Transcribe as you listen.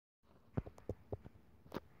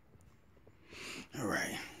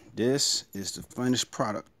This is the finished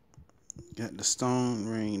product. Got the stone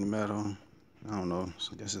ring, the metal. I don't know.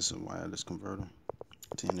 So I guess it's a wireless converter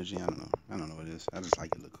to energy. I don't know. I don't know what it is. I just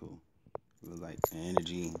like it look cool. It look like an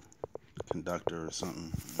energy conductor or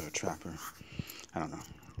something, or a trapper. I don't know.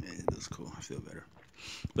 It looks cool. I feel better.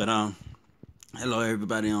 But hello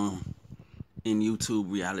everybody in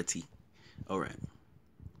YouTube reality. All right.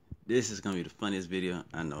 This is gonna be the funniest video.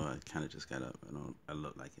 I know I kind of just got up. I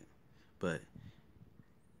look like it, but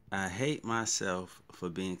I hate myself for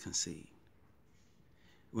being conceived.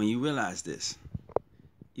 When you realize this,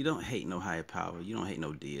 you don't hate no higher power. You don't hate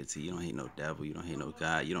no deity. You don't hate no devil. You don't hate no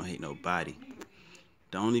God. You don't hate nobody.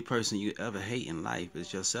 The only person you ever hate in life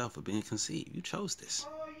is yourself for being conceived. You chose this.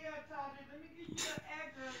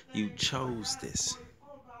 You chose this.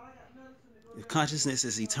 If consciousness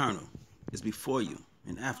is eternal, it's before you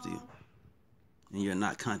and after you, and you're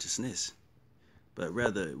not consciousness, but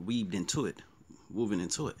rather weaved into it, woven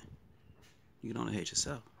into it, you can only hate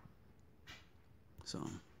yourself. So,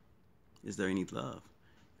 is there any love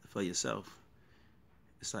for yourself?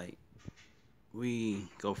 It's like we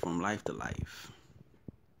go from life to life,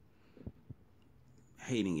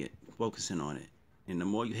 hating it, focusing on it. And the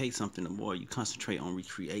more you hate something, the more you concentrate on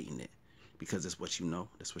recreating it, because that's what you know,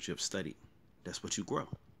 that's what you have studied, that's what you grow.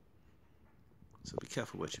 So be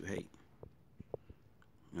careful what you hate,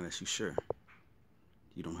 unless you're sure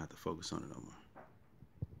you don't have to focus on it no more.